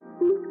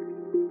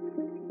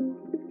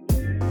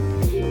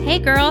Hey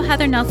girl,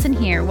 Heather Nelson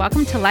here.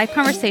 Welcome to Life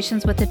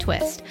Conversations with a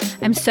Twist.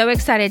 I'm so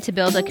excited to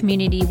build a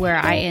community where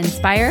I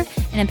inspire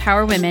and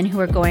empower women who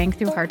are going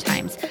through hard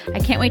times. I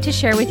can't wait to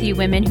share with you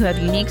women who have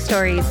unique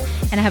stories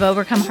and have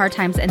overcome hard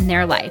times in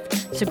their life.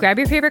 So grab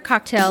your favorite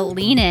cocktail,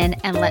 lean in,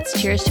 and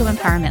let's cheers to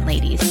empowerment,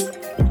 ladies.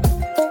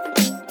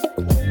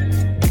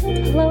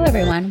 Hello,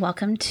 everyone.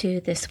 Welcome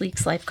to this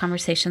week's Life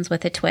Conversations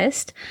with a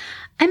Twist.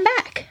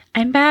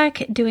 I'm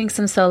back doing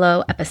some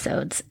solo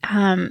episodes.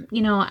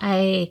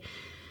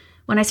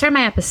 When I started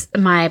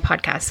my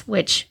podcast,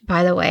 which,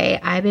 by the way,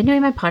 I've been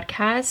doing my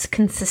podcast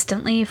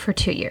consistently for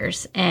 2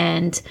 years,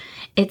 and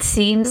it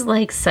seems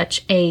like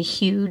such a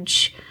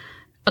huge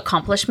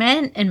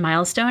accomplishment and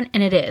milestone,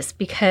 and it is,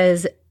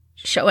 because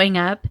showing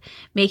up,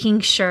 making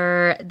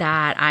sure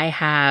that I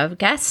have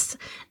guests,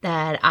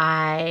 that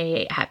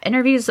I have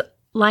interviews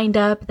lined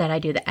up, that I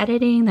do the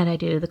editing, that I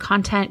do the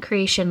content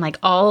creation, like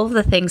all of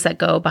the things that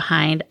go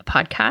behind a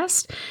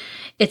podcast,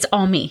 it's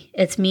all me.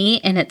 It's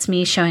me, and it's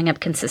me showing up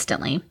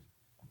consistently.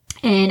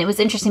 And it was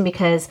interesting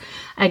because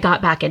I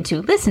got back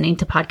into listening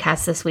to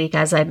podcasts this week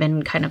as I've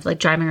been kind of like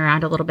driving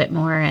around a little bit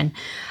more. And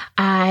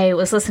I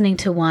was listening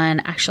to one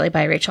actually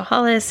by Rachel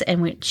Hollis,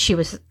 and she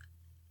was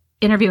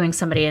interviewing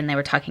somebody and they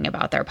were talking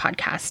about their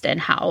podcast and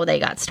how they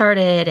got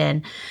started.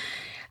 And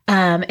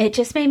it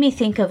just made me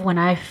think of when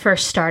I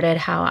first started,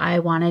 how I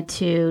wanted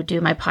to do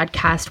my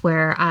podcast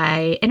where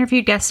I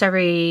interviewed guests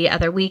every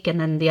other week, and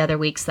then the other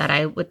weeks that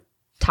I would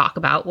talk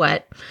about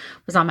what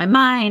was on my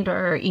mind,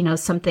 or,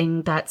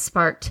 something that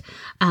sparked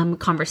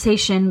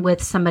conversation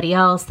with somebody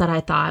else that I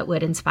thought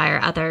would inspire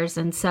others.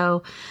 And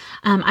so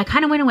I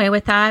kind of went away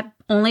with that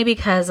only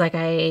because I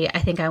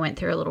think I went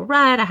through a little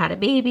rut. I had a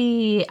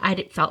baby.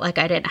 Felt like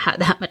I didn't have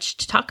that much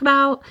to talk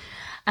about.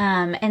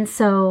 And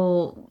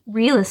so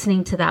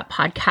re-listening to that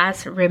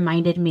podcast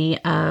reminded me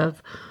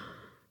of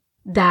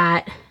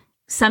that.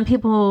 Some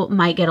people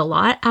might get a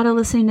lot out of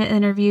listening to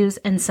interviews,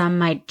 and some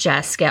might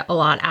just get a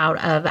lot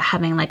out of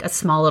having like a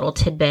small little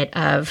tidbit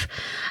of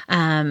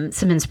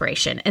some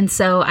inspiration. And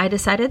so I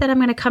decided that I'm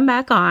going to come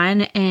back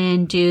on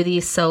and do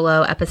these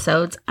solo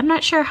episodes. I'm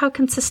not sure how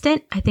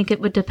consistent. I think it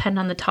would depend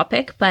on the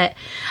topic, but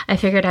I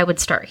figured I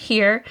would start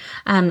here.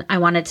 I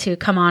wanted to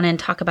come on and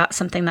talk about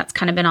something that's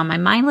kind of been on my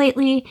mind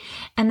lately,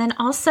 and then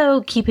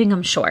also keeping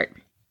them short.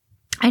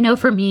 I know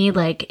for me,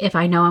 like if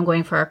I know I'm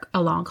going for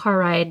a long car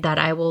ride, that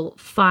I will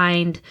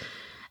find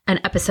an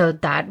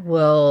episode that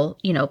will,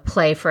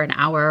 play for an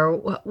hour,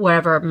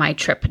 whatever my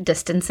trip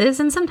distance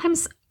is. And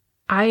sometimes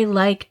I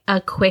like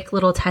a quick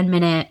little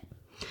 10-minute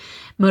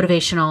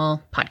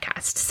motivational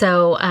podcast.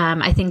 So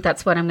I think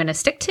that's what I'm going to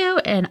stick to.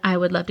 And I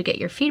would love to get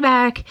your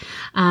feedback.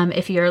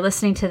 If you're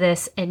listening to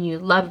this and you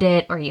loved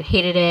it or you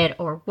hated it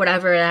or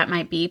whatever that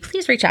might be,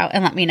 please reach out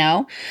and let me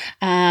know.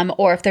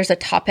 Or if there's a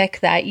topic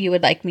that you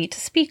would like me to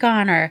speak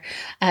on or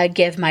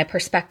give my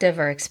perspective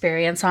or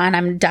experience on,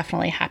 I'm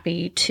definitely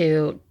happy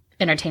to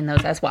entertain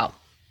those as well.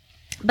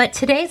 But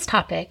today's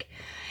topic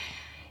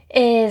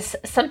is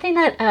something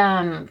that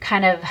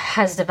kind of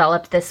has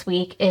developed this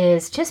week,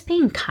 is just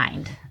being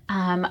kind.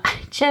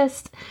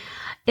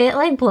 It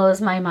like blows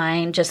my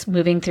mind just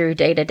moving through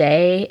day to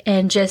day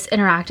and just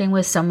interacting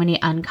with so many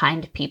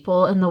unkind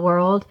people in the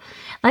world.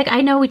 Like,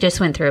 I know we just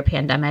went through a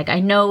pandemic. I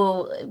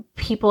know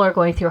people are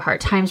going through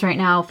hard times right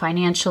now,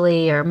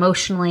 financially or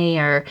emotionally,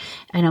 or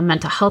I know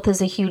mental health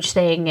is a huge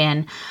thing.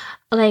 And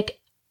like,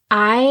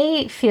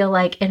 I feel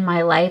like in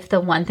my life,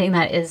 the one thing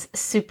that is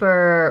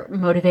super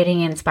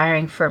motivating and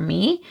inspiring for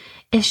me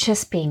is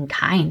just being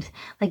kind,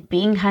 like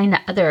being kind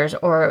to others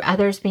or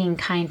others being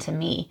kind to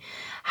me.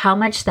 How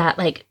much that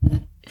like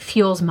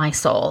fuels my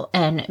soul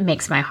and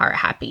makes my heart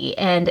happy.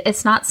 And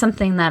it's not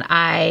something that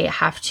I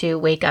have to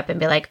wake up and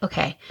be like,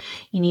 okay,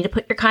 you need to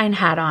put your kind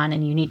hat on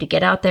and you need to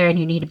get out there and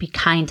you need to be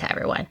kind to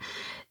everyone.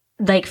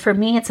 Like for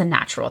me, it's a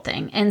natural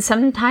thing. And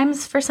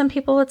sometimes for some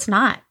people it's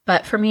not,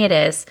 but for me it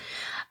is.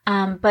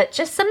 But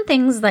just some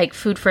things like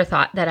food for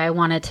thought that I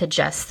wanted to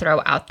just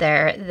throw out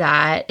there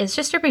that is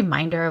just a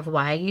reminder of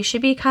why you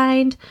should be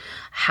kind,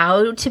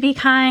 how to be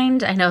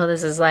kind. I know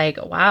this is like,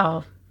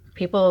 wow,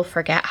 people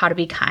forget how to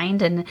be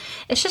kind, and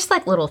it's just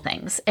like little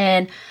things.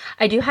 And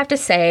I do have to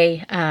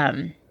say,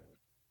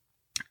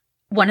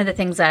 one of the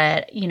things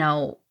that,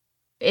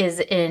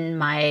 is in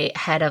my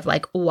head of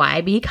like,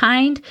 why be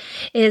kind,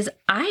 is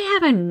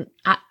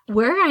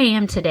where I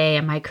am today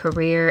in my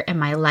career and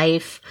my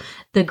life,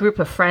 the group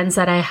of friends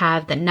that I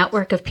have, the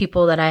network of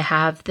people that I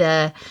have,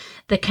 the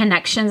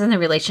connections and the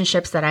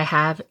relationships that I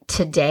have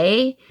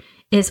today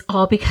is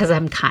all because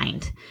I'm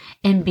kind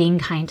and being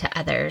kind to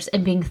others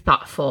and being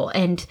thoughtful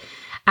and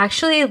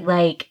actually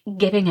like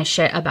giving a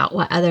shit about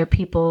what other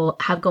people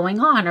have going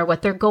on or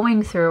what they're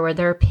going through or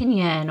their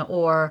opinion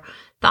or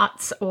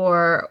thoughts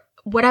or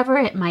whatever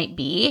it might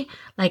be.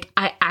 Like,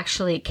 I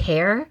actually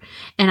care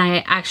and I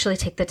actually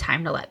take the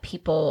time to let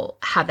people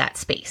have that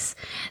space.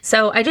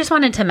 So I just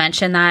wanted to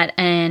mention that.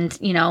 And,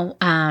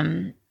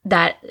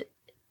 that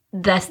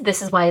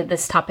this is why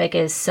this topic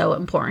is so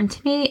important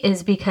to me,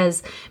 is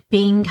because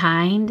being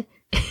kind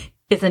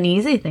is an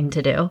easy thing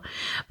to do,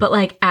 but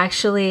like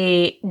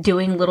actually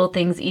doing little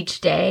things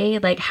each day,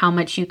 like how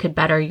much you could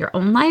better your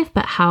own life,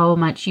 but how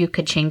much you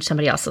could change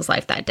somebody else's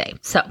life that day.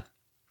 So,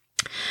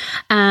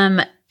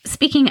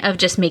 speaking of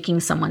just making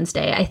someone's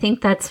day, I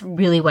think that's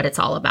really what it's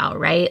all about,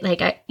 right?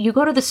 Like you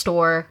go to the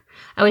store.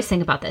 I always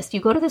think about this.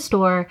 You go to the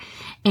store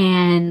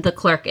and the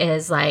clerk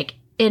is like,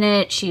 in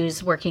it,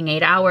 she's working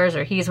 8 hours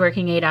or he's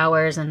working 8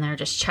 hours and they're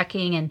just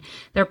checking, and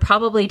they're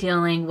probably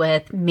dealing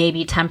with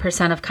maybe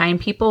 10% of kind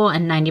people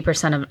and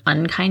 90% of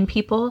unkind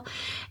people.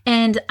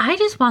 And I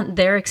just want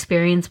their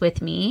experience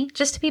with me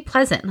just to be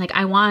pleasant. Like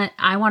I want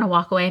to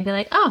walk away and be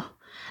like, oh,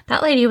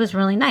 that lady was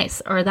really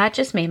nice, or that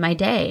just made my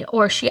day,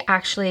 or she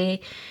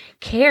actually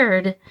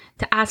cared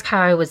to ask how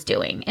I was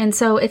doing. And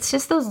so it's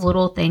just those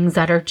little things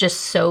that are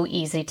just so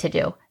easy to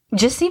do.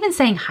 Just even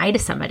saying hi to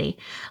somebody,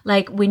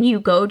 like when you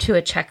go to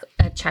a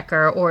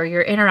checker or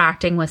you're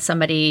interacting with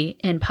somebody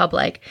in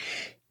public,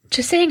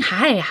 just saying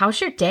hi, how's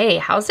your day?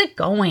 How's it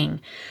going?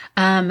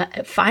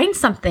 Find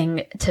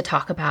something to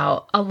talk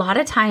about. A lot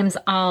of times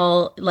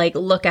I'll like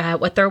look at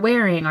what they're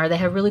wearing, or they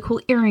have really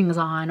cool earrings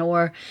on,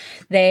 or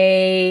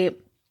they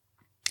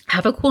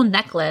have a cool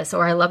necklace,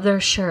 or I love their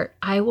shirt.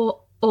 I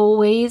will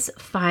always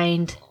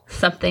find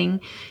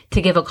something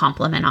to give a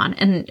compliment on.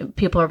 And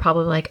people are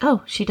probably like,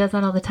 oh, she does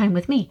that all the time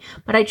with me.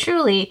 But I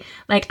truly,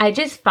 like, I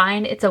just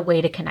find it's a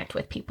way to connect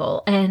with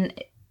people. And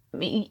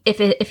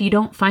if you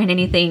don't find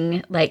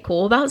anything like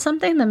cool about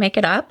something, then make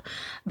it up.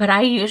 But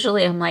I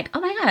usually am like,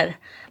 oh my God,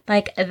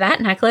 like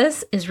that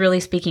necklace is really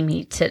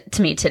speaking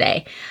to me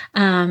today.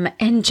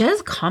 And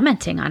just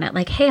commenting on it,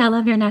 like, hey, I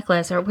love your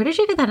necklace, or where did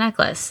you get that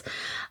necklace?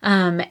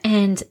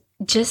 And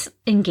just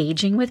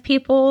engaging with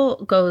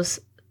people goes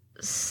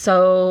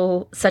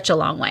such a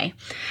long way.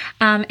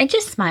 And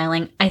just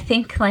smiling. I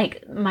think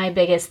like my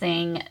biggest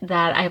thing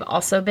that I've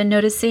also been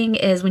noticing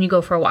is when you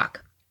go for a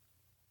walk,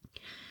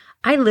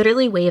 I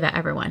literally wave at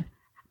everyone.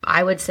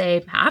 I would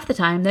say half the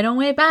time they don't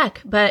wave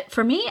back. But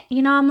for me,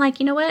 I'm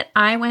like, you know what?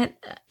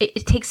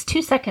 It takes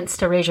 2 seconds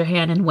to raise your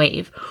hand and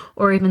wave,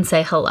 or even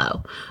say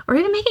hello, or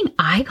even making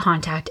eye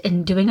contact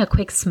and doing a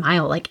quick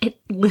smile. Like it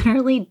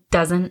literally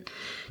doesn't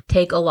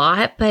take a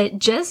lot, but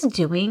just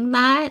doing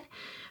that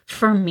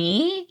for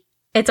me,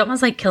 it's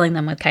almost like killing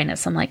them with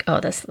kindness. I'm like,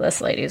 oh,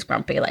 this lady is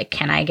grumpy. Like,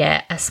 can I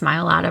get a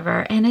smile out of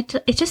her? And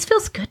it just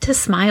feels good to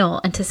smile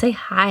and to say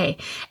hi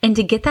and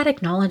to get that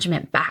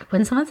acknowledgement back.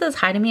 When someone says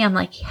hi to me, I'm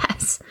like,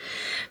 yes,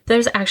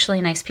 there's actually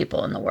nice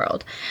people in the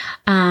world.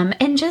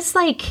 And just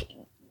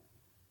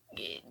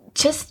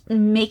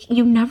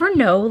you never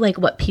know like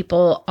what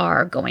people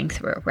are going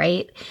through,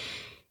 right?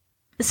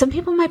 Some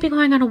people might be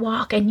going on a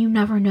walk and you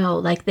never know,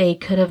 like they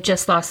could have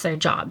just lost their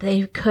job.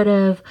 They could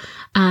have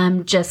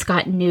just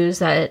got news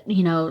that,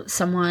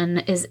 someone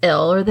is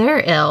ill or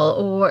they're ill,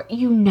 or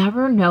you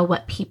never know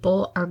what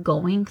people are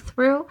going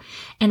through,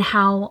 and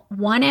how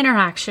one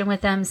interaction with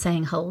them,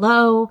 saying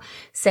hello,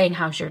 saying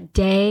how's your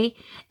day.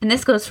 And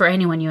this goes for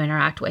anyone you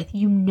interact with.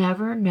 You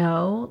never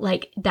know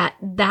like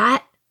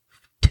that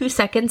 2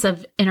 seconds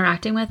of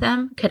interacting with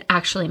them could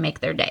actually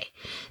make their day.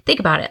 Think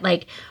about it.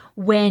 Like,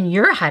 when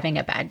you're having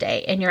a bad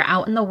day and you're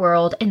out in the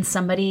world and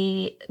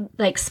somebody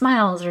like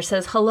smiles or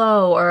says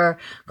hello or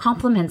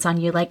compliments on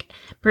you, like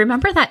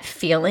remember that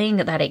feeling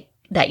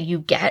that you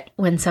get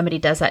when somebody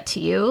does that to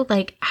you?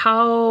 Like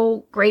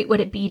how great would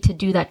it be to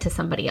do that to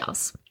somebody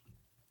else?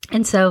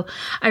 And so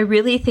I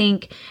really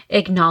think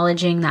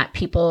acknowledging that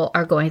people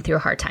are going through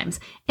hard times,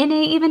 and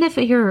even if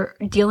you're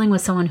dealing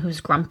with someone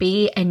who's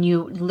grumpy and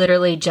you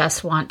literally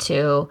just want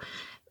to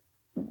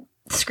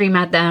scream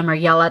at them or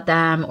yell at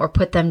them or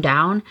put them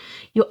down,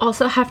 you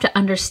also have to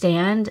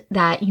understand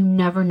that you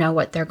never know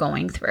what they're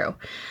going through.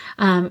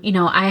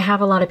 I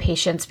have a lot of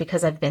patience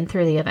because I've been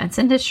through the events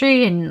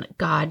industry, and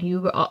God,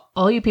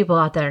 all you people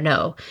out there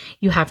know,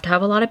 you have to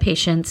have a lot of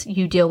patience.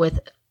 You deal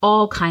with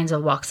all kinds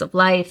of walks of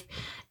life,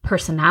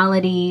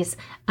 personalities.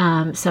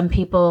 Some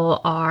people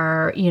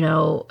are,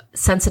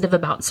 sensitive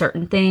about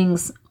certain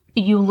things.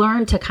 You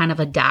learn to kind of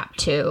adapt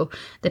to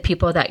the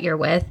people that you're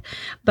with.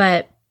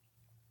 But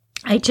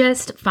I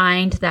just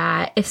find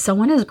that if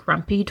someone is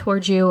grumpy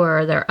towards you,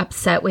 or they're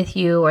upset with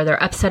you, or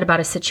they're upset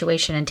about a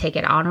situation and take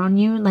it out on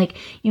you, like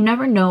you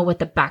never know what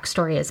the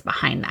backstory is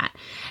behind that.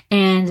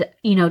 And,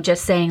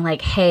 just saying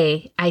like,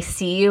 hey, I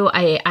see you.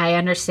 I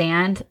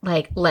understand,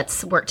 like,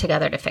 let's work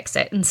together to fix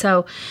it. And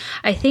so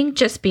I think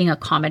just being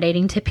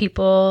accommodating to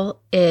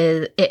people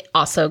it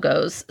also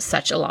goes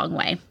such a long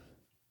way.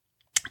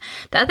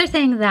 The other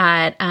thing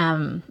that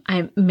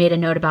I made a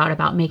note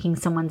about making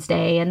someone's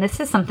day, and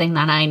this is something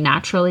that I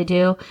naturally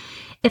do,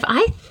 if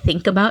I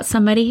think about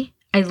somebody,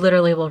 I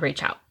literally will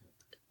reach out.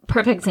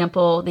 Perfect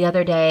example, the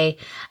other day,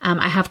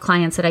 I have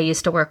clients that I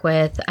used to work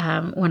with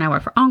when I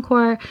worked for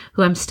Encore,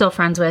 who I'm still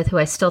friends with, who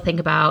I still think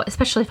about,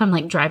 especially if I'm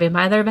like driving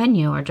by their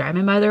venue or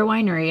driving by their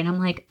winery, and I'm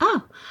like,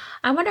 oh,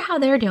 I wonder how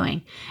they're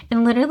doing.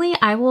 And literally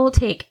I will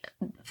take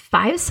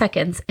 5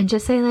 seconds and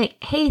just say like,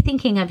 hey,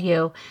 thinking of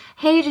you.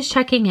 Hey, just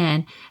checking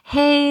in.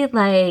 Hey,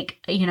 like,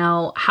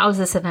 how's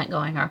this event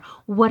going? Or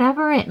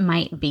whatever it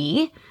might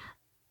be.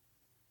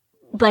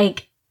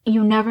 Like,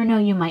 you never know,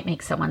 you might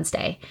make someone's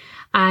day.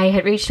 I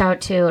had reached out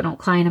to an old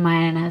client of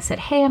mine and I said,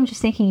 hey, I'm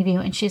just thinking of you.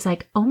 And she's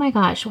like, oh my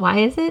gosh, why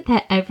is it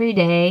that every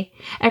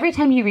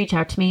time you reach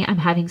out to me, I'm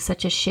having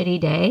such a shitty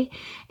day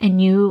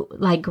and you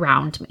like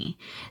ground me?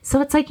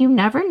 So it's like, you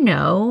never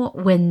know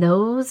when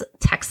those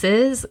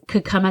texts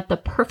could come at the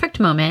perfect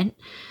moment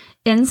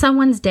in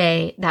someone's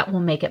day that will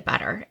make it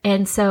better.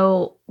 And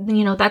so,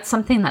 that's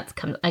something that's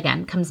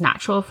comes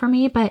natural for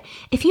me. But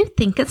if you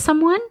think of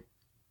someone,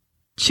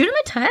 shoot them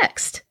a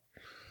text.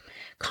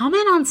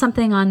 Comment on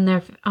something on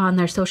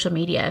their social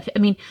media.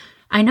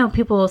 I know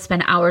people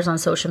spend hours on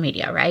social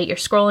media, right? You're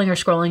scrolling and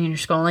you're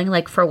scrolling.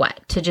 Like for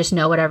what? To just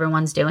know what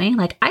everyone's doing?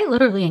 Like I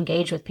literally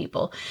engage with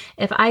people.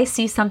 If I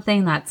see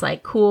something that's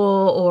like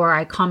cool or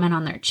I comment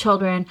on their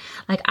children,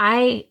 like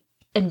I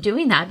am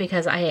doing that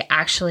because I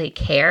actually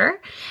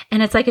care.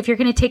 And it's like, if you're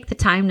going to take the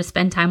time to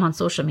spend time on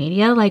social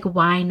media, like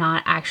why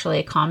not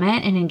actually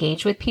comment and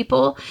engage with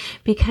people?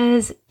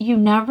 Because you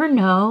never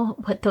know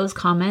what those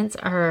comments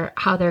are,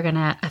 how they're going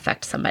to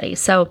affect somebody.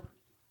 So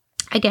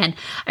again,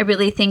 I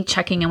really think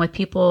checking in with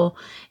people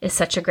is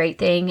such a great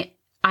thing.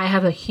 I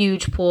have a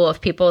huge pool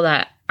of people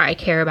that I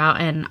care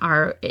about and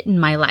are in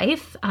my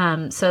life.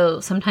 So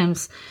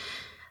sometimes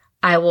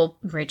I will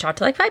reach out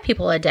to like 5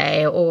 people a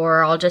day,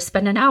 or I'll just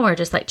spend an hour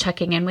just like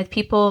checking in with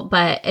people.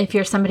 But if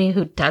you're somebody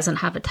who doesn't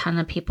have a ton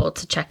of people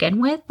to check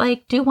in with,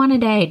 like do one a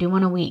day, do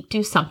one a week,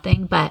 do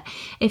something. But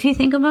if you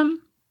think of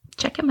them,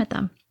 check in with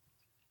them.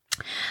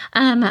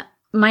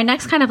 My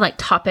next kind of like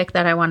topic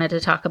that I wanted to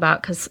talk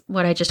about, because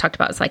what I just talked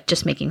about is like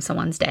just making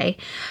someone's day.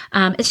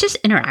 It's just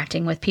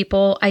interacting with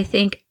people. I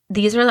think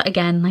these are,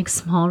 again, like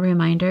small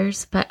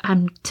reminders, but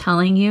I'm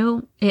telling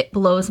you, it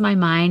blows my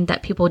mind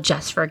that people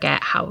just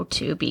forget how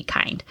to be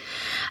kind.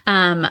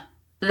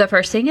 The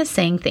first thing is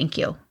saying thank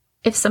you.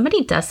 If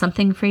somebody does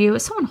something for you,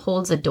 if someone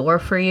holds a door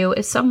for you,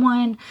 if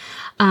someone,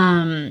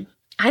 I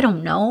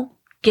don't know,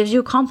 gives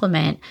you a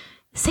compliment,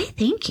 say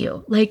thank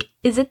you. Like,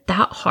 is it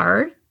that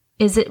hard?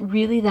 Is it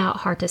really that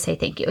hard to say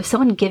thank you? If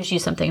someone gives you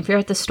something, if you're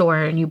at the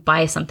store and you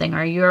buy something,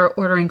 or you're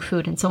ordering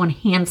food and someone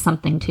hands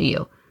something to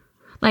you,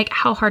 like,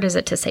 how hard is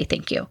it to say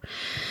thank you?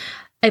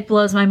 It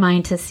blows my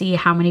mind to see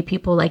how many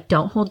people like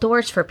don't hold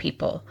doors for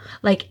people.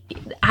 Like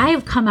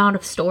I've come out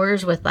of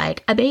stores with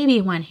like a baby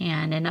in one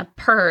hand and a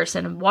purse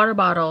and a water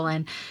bottle,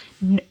 and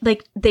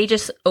like they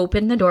just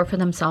open the door for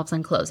themselves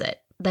and close it.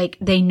 Like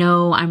they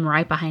know I'm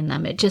right behind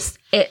them.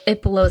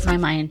 It blows my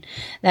mind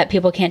that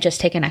people can't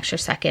just take an extra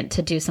second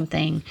to do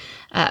something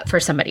for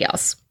somebody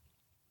else.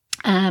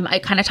 I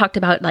kind of talked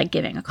about like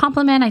giving a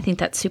compliment. I think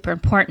that's super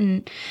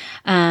important.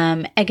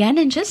 Again,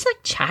 and just like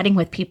chatting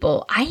with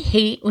people. I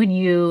hate when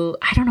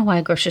I don't know why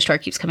a grocery store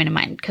keeps coming to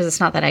mind, because it's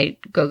not that I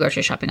go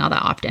grocery shopping all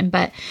that often,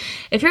 but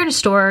if you're in a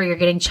store, you're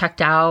getting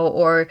checked out,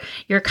 or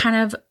you're kind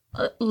of,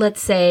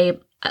 let's say,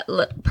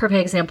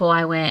 perfect example,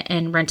 I went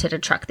and rented a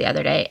truck the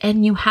other day,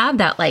 and you have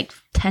that like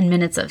 10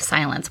 minutes of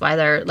silence while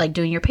they're like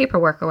doing your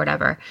paperwork or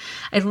whatever.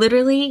 I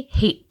literally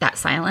hate that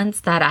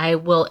silence, that I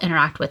will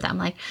interact with them.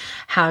 Like,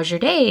 how's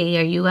your day?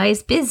 Are you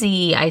guys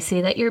busy? I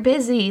see that you're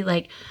busy.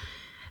 Like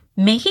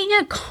making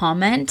a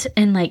comment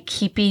and like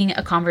keeping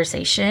a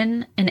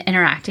conversation and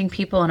interacting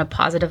people in a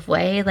positive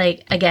way.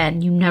 Like,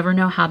 again, you never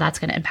know how that's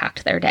going to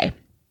impact their day.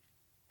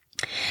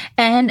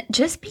 And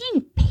just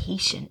being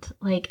patient,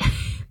 like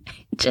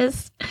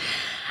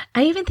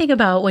I even think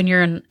about when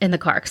you're in the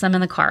car, because I'm in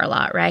the car a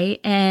lot,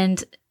 right?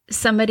 And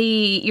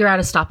you're at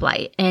a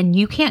stoplight and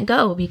you can't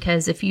go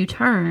because if you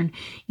turn,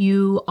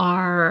 you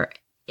are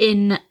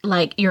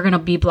you're going to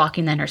be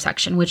blocking the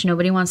intersection, which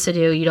nobody wants to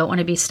do. You don't want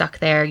to be stuck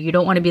there. You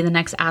don't want to be the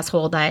next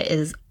asshole that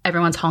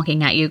everyone's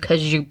honking at you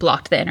because you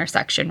blocked the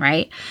intersection,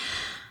 right?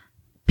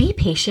 Be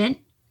patient.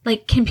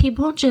 Like, can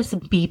people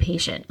just be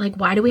patient? Like,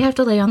 why do we have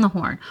to lay on the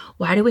horn?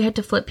 Why do we have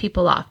to flip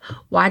people off?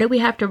 Why do we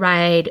have to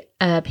ride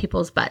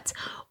people's butts?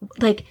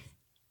 Like,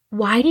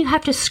 why do you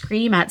have to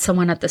scream at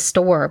someone at the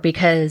store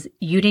because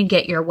you didn't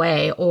get your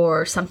way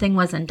or something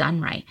wasn't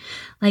done right?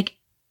 Like,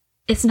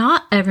 it's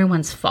not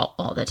everyone's fault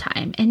all the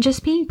time. And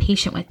just being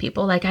patient with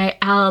people. Like,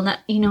 I'll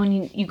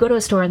when you go to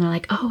a store and they're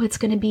like, oh, it's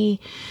going to be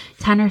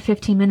 10 or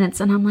 15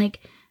 minutes. And I'm like,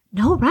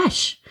 no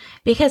rush,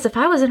 because if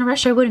I was in a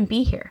rush, I wouldn't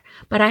be here,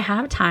 but I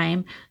have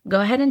time. Go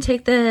ahead and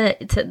take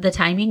the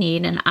time you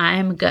need and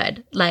I'm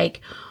good. Like,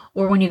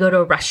 or when you go to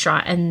a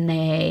restaurant and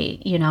they,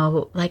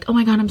 like, oh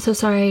my God, I'm so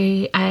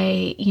sorry.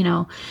 I,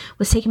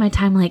 was taking my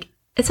time. Like,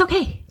 it's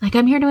okay. Like,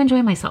 I'm here to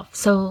enjoy myself.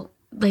 So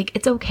like,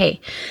 it's okay.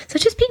 So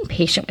just being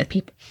patient with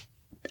people,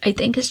 I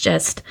think is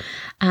just,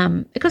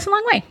 it goes a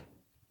long way.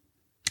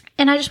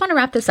 And I just want to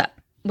wrap this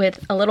up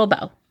with a little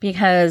bow,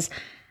 because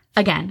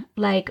again,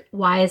 like,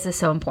 why is this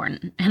so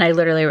important? And I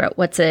literally wrote,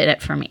 what's in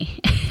it for me?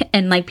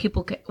 And like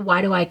people,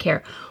 why do I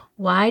care?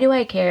 Why do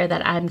I care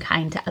that I'm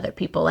kind to other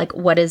people? Like,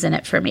 what is in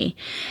it for me?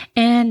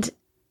 And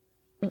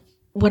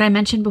what I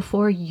mentioned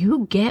before,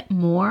 you get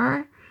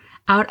more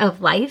out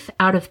of life,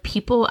 out of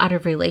people, out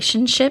of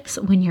relationships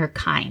when you're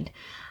kind.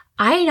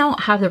 I don't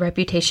have the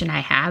reputation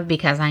I have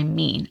because I'm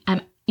mean.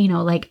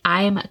 like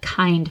I am a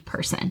kind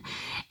person,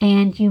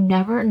 and you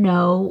never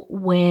know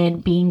when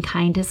being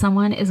kind to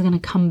someone is going to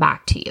come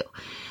back to you.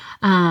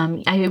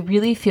 I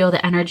really feel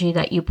the energy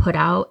that you put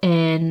out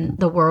in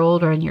the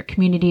world or in your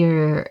community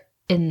or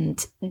in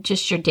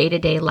just your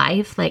day-to-day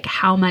life, like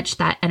how much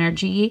that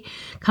energy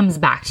comes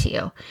back to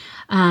you.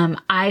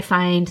 I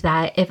find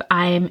that if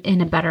I'm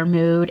in a better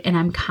mood and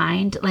I'm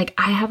kind, like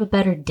I have a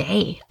better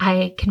day.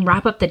 I can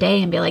wrap up the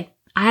day and be like,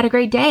 I had a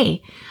great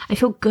day. I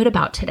feel good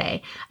about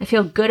today. I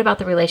feel good about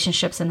the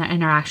relationships and the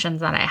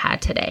interactions that I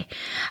had today.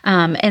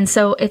 And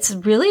so it's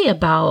really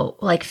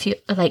about like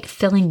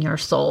filling your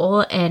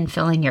soul and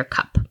filling your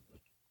cup.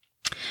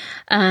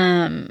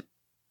 And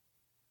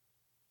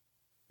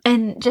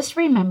just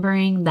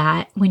remembering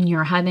that when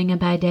you're having a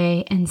bad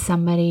day and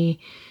somebody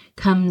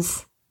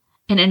comes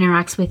and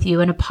interacts with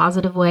you in a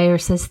positive way or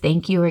says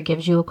thank you or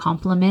gives you a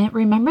compliment,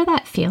 remember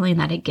that feeling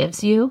that it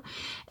gives you,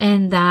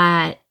 and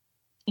that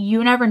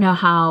you never know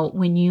how,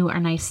 when you are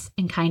nice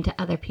and kind to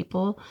other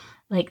people,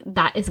 like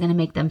that is going to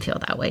make them feel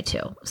that way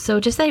too. So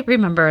just like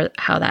remember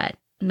how that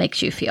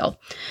makes you feel.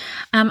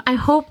 I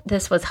hope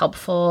this was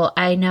helpful.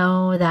 I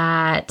know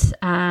that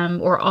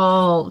we're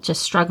all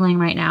just struggling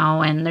right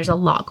now and there's a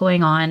lot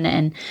going on.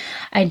 And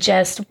I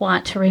just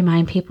want to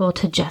remind people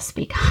to just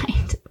be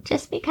kind.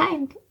 Just be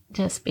kind.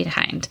 Just be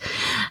kind.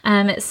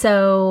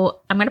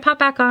 So I'm going to pop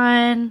back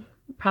on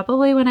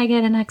probably when I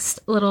get a next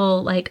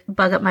little like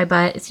bug up my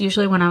butt. It's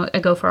usually when I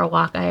go for a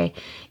walk, I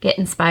get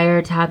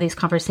inspired to have these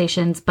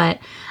conversations, but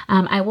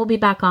I will be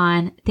back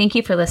on. Thank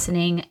you for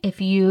listening.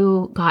 If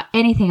you got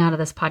anything out of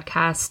this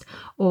podcast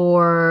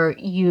or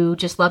you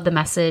just love the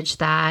message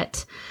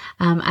that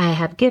I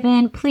have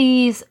given,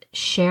 please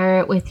share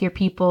it with your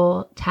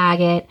people,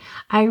 tag it.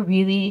 I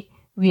really,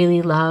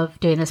 really love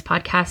doing this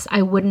podcast.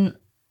 I wouldn't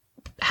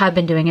have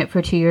been doing it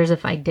for 2 years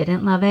if I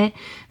didn't love it.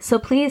 So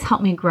please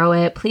help me grow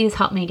it. Please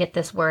help me get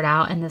this word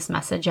out and this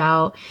message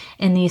out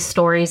and these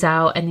stories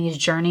out and these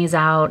journeys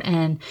out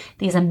and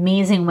these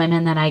amazing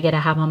women that I get to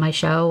have on my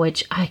show,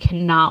 which I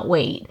cannot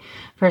wait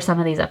for some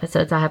of these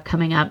episodes I have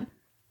coming up.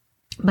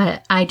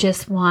 But I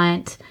just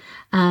want,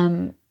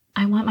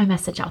 I want my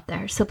message out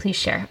there. So please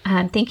share.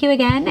 Thank you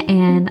again,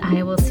 and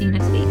I will see you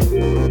next week.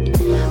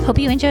 Hope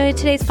you enjoyed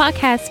today's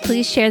podcast.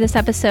 Please share this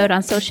episode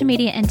on social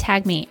media and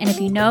tag me. And if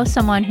you know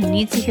someone who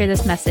needs to hear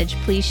this message,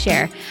 please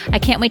share. I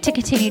can't wait to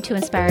continue to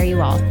inspire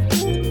you all.